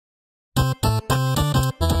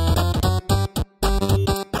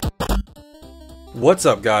What's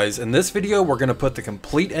up guys, in this video we're going to put the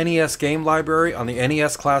complete NES game library on the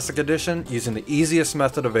NES Classic Edition using the easiest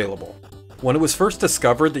method available. When it was first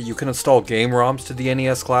discovered that you can install game ROMs to the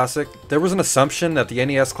NES Classic, there was an assumption that the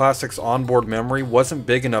NES Classic's onboard memory wasn't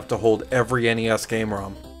big enough to hold every NES game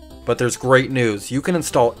ROM. But there's great news, you can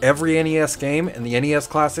install every NES game and the NES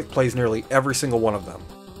Classic plays nearly every single one of them.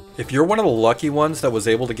 If you're one of the lucky ones that was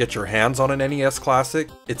able to get your hands on an NES Classic,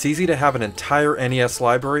 it's easy to have an entire NES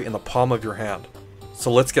library in the palm of your hand.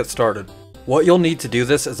 So let's get started. What you'll need to do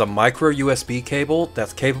this is a micro USB cable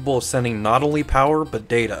that's capable of sending not only power but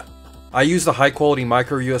data. I use the high quality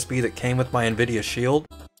micro USB that came with my Nvidia Shield,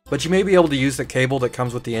 but you may be able to use the cable that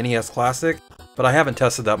comes with the NES Classic, but I haven't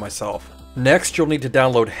tested that myself. Next, you'll need to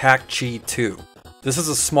download HackChi 2. This is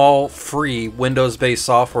a small, free, Windows-based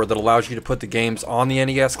software that allows you to put the games on the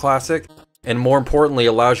NES Classic, and more importantly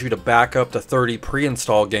allows you to back up to 30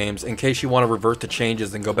 pre-installed games in case you want to revert the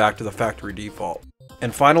changes and go back to the factory default.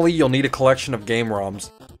 And finally, you'll need a collection of game ROMs.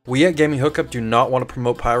 We at GamingHookup do not want to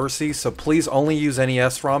promote piracy, so please only use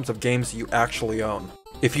NES ROMs of games that you actually own.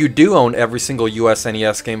 If you do own every single US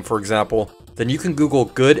NES game, for example, then you can Google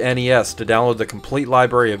Good NES to download the complete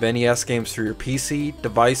library of NES games for your PC,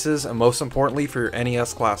 devices, and most importantly for your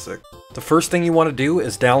NES Classic. The first thing you want to do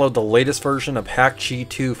is download the latest version of HackChi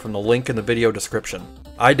 2 from the link in the video description.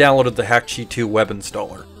 I downloaded the HackChi 2 web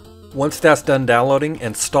installer. Once that's done downloading,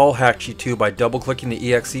 install HackChi 2 by double-clicking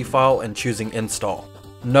the exe file and choosing Install.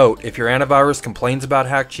 Note, if your antivirus complains about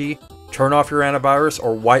HackChi, turn off your antivirus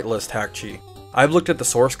or whitelist HackChi. I've looked at the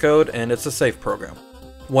source code and it's a safe program.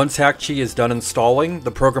 Once HackChi is done installing,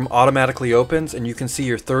 the program automatically opens and you can see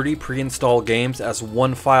your 30 pre-installed games as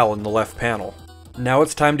one file in the left panel. Now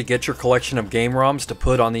it's time to get your collection of game ROMs to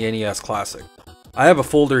put on the NES Classic. I have a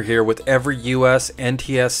folder here with every US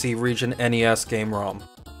NTSC region NES game ROM.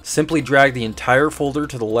 Simply drag the entire folder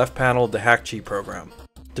to the left panel of the HackChi program.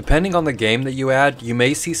 Depending on the game that you add, you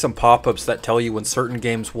may see some pop-ups that tell you when certain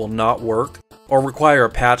games will not work or require a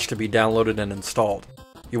patch to be downloaded and installed.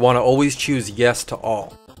 You want to always choose yes to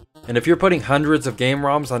all. And if you're putting hundreds of game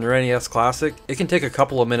ROMs on your NES Classic, it can take a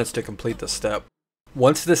couple of minutes to complete this step.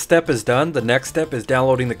 Once this step is done, the next step is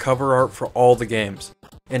downloading the cover art for all the games.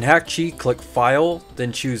 In HackChi, click File,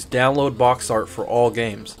 then choose Download Box Art for all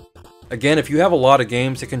games. Again, if you have a lot of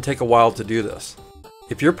games, it can take a while to do this.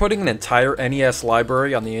 If you're putting an entire NES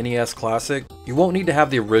library on the NES Classic, you won't need to have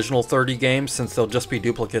the original 30 games since they'll just be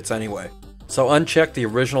duplicates anyway. So uncheck the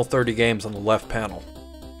original 30 games on the left panel.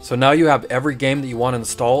 So now you have every game that you want to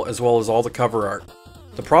install as well as all the cover art.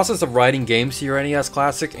 The process of writing games to your NES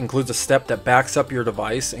Classic includes a step that backs up your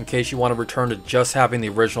device in case you want to return to just having the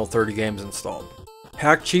original 30 games installed.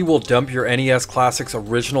 HackChi will dump your NES Classic's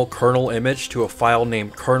original kernel image to a file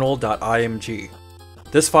named kernel.img.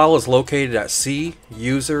 This file is located at C,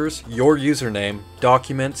 Users, Your Username,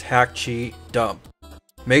 Documents, HackChi, Dump.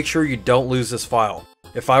 Make sure you don't lose this file.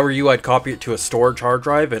 If I were you, I'd copy it to a storage hard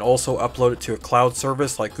drive and also upload it to a cloud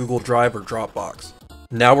service like Google Drive or Dropbox.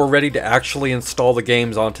 Now we're ready to actually install the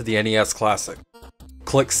games onto the NES Classic.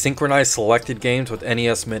 Click Synchronize Selected Games with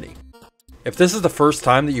NES Mini. If this is the first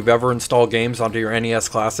time that you've ever installed games onto your NES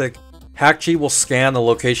Classic, HackChi will scan the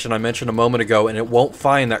location I mentioned a moment ago and it won't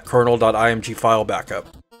find that kernel.img file backup.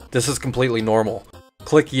 This is completely normal.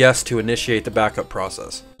 Click Yes to initiate the backup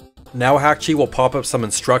process. Now HackChi will pop up some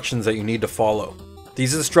instructions that you need to follow.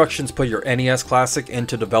 These instructions put your NES Classic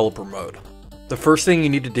into developer mode. The first thing you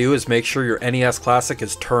need to do is make sure your NES Classic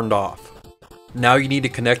is turned off. Now you need to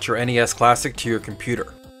connect your NES Classic to your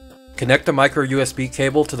computer. Connect the micro USB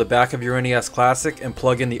cable to the back of your NES Classic and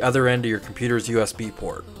plug in the other end of your computer's USB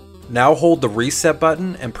port. Now hold the reset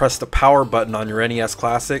button and press the power button on your NES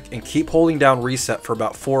Classic and keep holding down reset for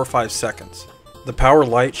about 4 or 5 seconds. The power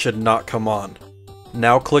light should not come on.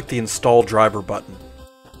 Now click the install driver button.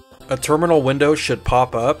 A terminal window should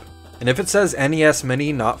pop up, and if it says NES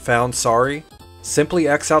Mini not found sorry, simply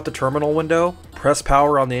X out the terminal window, press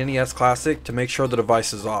power on the NES Classic to make sure the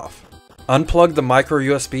device is off. Unplug the micro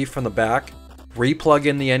USB from the back, re-plug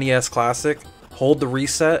in the NES Classic, hold the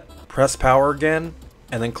reset, press power again,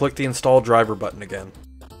 and then click the install driver button again.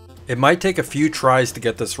 It might take a few tries to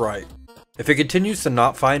get this right. If it continues to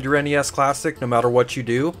not find your NES Classic no matter what you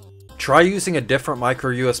do, try using a different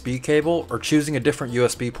micro USB cable or choosing a different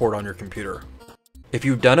USB port on your computer. If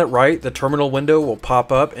you've done it right, the terminal window will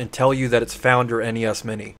pop up and tell you that it's found your NES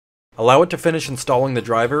Mini. Allow it to finish installing the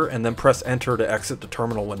driver and then press enter to exit the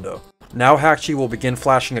terminal window. Now HackChi will begin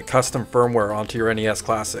flashing a custom firmware onto your NES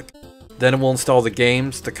Classic. Then it will install the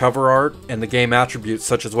games, the cover art, and the game attributes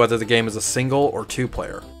such as whether the game is a single or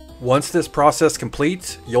 2-player. Once this process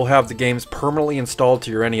completes, you'll have the games permanently installed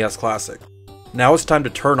to your NES Classic. Now it's time to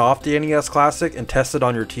turn off the NES Classic and test it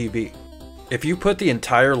on your TV. If you put the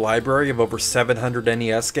entire library of over 700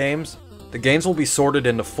 NES games, the games will be sorted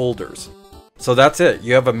into folders. So that's it,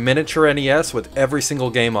 you have a miniature NES with every single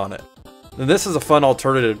game on it. And this is a fun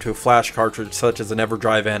alternative to a flash cartridge such as an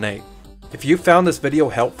EverDrive N8. If you found this video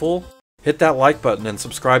helpful, hit that like button and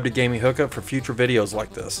subscribe to GamingHookup for future videos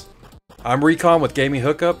like this. I'm Recon with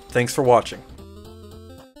GamingHookup, thanks for watching.